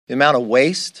the amount of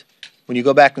waste, when you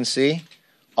go back and see,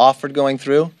 offered going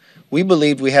through, we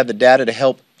believed we had the data to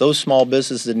help those small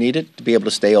businesses that need it to be able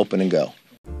to stay open and go.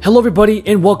 Hello everybody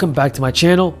and welcome back to my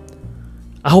channel.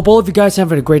 I hope all of you guys are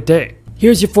having a great day.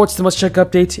 Here's your Fort Stimulus check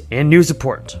update and news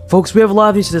report. Folks, we have a lot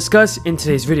of these to discuss in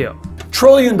today's video. $1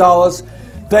 trillion.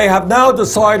 They have now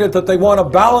decided that they want to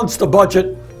balance the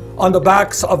budget on the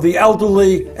backs of the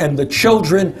elderly and the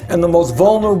children and the most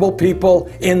vulnerable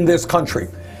people in this country.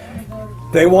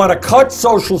 They want to cut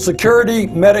Social Security,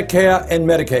 Medicare, and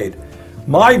Medicaid.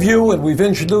 My view, and we've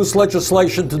introduced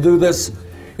legislation to do this,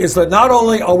 is that not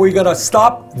only are we going to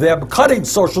stop them cutting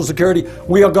Social Security,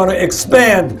 we are going to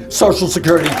expand Social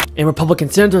Security. And Republican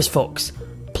senators, folks,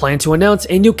 plan to announce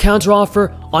a new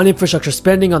counteroffer on infrastructure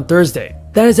spending on Thursday.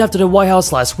 That is after the White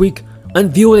House last week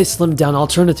unveiled a slimmed-down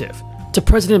alternative to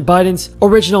President Biden's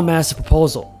original massive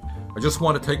proposal. I just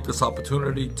want to take this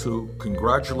opportunity to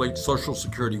congratulate Social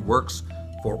Security Works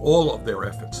for all of their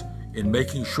efforts in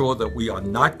making sure that we are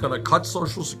not going to cut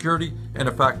Social Security, and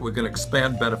in fact, we're going to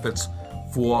expand benefits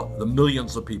for the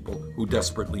millions of people who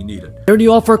desperately need it. Their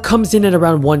new offer comes in at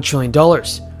around $1 trillion,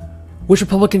 which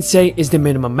Republicans say is the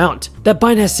minimum amount that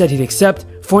Biden has said he'd accept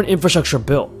for an infrastructure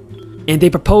bill. And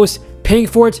they propose paying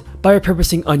for it by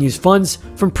repurposing unused funds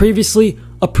from previously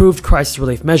approved crisis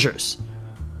relief measures.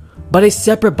 But a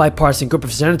separate bipartisan group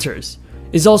of senators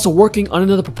is also working on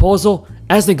another proposal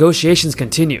as negotiations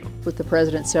continue. With the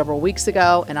president several weeks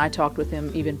ago, and I talked with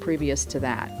him even previous to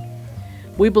that.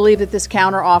 We believe that this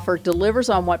counteroffer delivers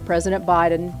on what President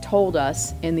Biden told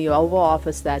us in the Oval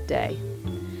Office that day,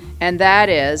 and that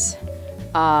is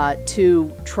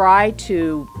to try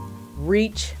to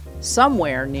reach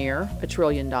somewhere near $1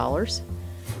 trillion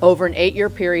over an 8-year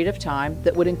period of time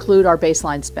that would include our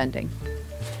baseline spending.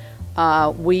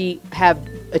 We have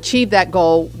achieved that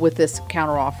goal with this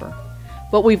counteroffer.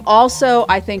 But we've also,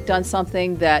 I think, done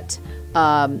something that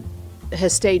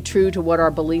has stayed true to what our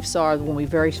beliefs are when we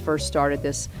very first started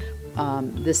this,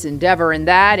 this endeavor, and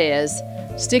that is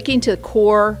sticking to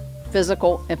core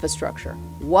physical infrastructure.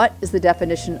 What is the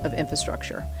definition of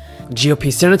infrastructure?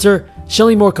 GOP Senator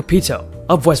Shelley Moore Capito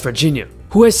of West Virginia,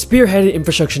 who has spearheaded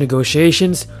infrastructure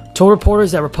negotiations, told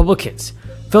reporters that Republicans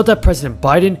felt that President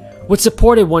Biden would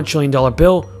support a $1 trillion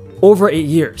bill over 8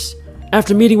 years,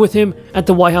 after meeting with him at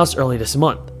the White House early this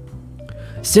month.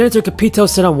 Senator Capito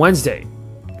said on Wednesday,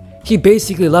 "He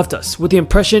basically left us with the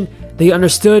impression that he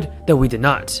understood that we did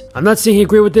not. I'm not saying he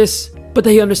agreed with this, but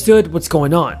that he understood what's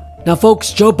going on." Now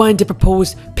folks, Joe Biden did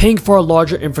propose paying for a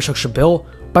larger infrastructure bill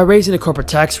by raising the corporate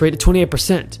tax rate to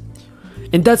 28%.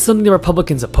 And that's something the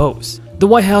Republicans oppose. The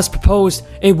White House proposed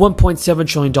a $1.7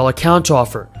 trillion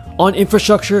counteroffer on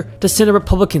infrastructure to Senate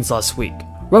Republicans last week,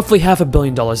 roughly $500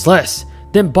 million less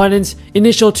than Biden's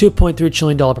initial $2.3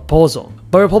 trillion proposal.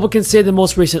 But Republicans say the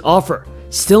most recent offer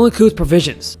still includes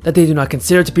provisions that they do not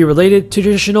consider to be related to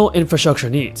traditional infrastructure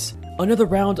needs. Another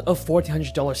round of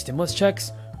 $1,400 stimulus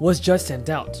checks was just sent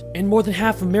out, and more than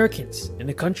half of Americans in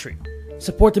the country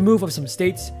support the move of some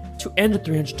states to end the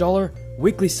 $300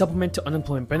 weekly supplement to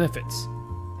unemployment benefits,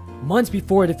 months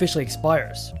before it officially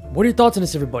expires. What are your thoughts on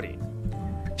this, everybody?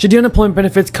 Should the unemployment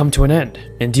benefits come to an end?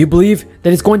 And do you believe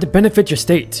that it's going to benefit your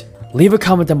state? Leave a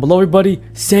comment down below, everybody,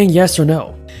 saying yes or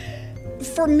no.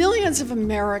 For millions of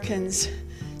Americans,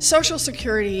 Social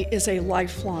Security is a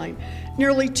lifeline.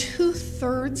 Nearly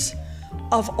 2/3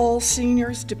 of all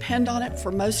seniors depend on it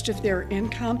for most of their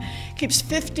income. It keeps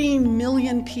 15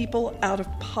 million people out of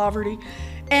poverty.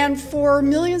 And for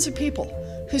millions of people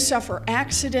who suffer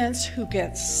accidents, who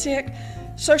get sick,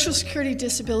 Social Security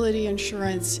disability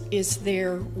insurance is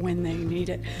there when they need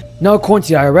it. Now, according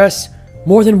to the IRS,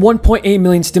 more than 1.8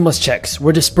 million stimulus checks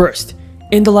were dispersed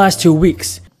in the last 2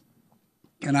 weeks.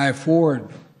 Can I afford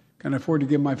to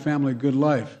give my family a good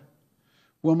life?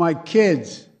 Will my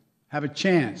kids have a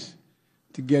chance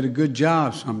to get a good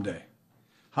job someday?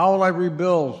 How will I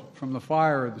rebuild from the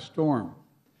fire or the storm?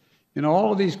 You know,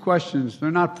 all of these questions,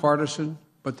 they're not partisan,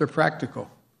 but they're practical.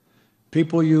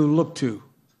 People you look to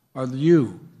are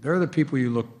you. They're the people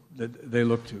they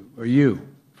look to, or you,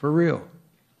 for real.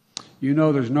 You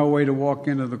know there's no way to walk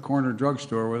into the corner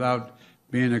drugstore without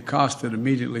being accosted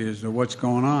immediately as to what's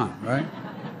going on, right?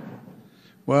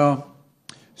 Well,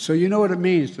 so you know what it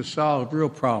means to solve real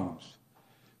problems,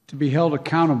 to be held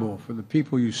accountable for the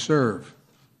people you serve.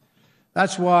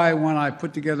 That's why when I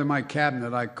put together my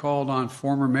cabinet, I called on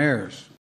former mayors,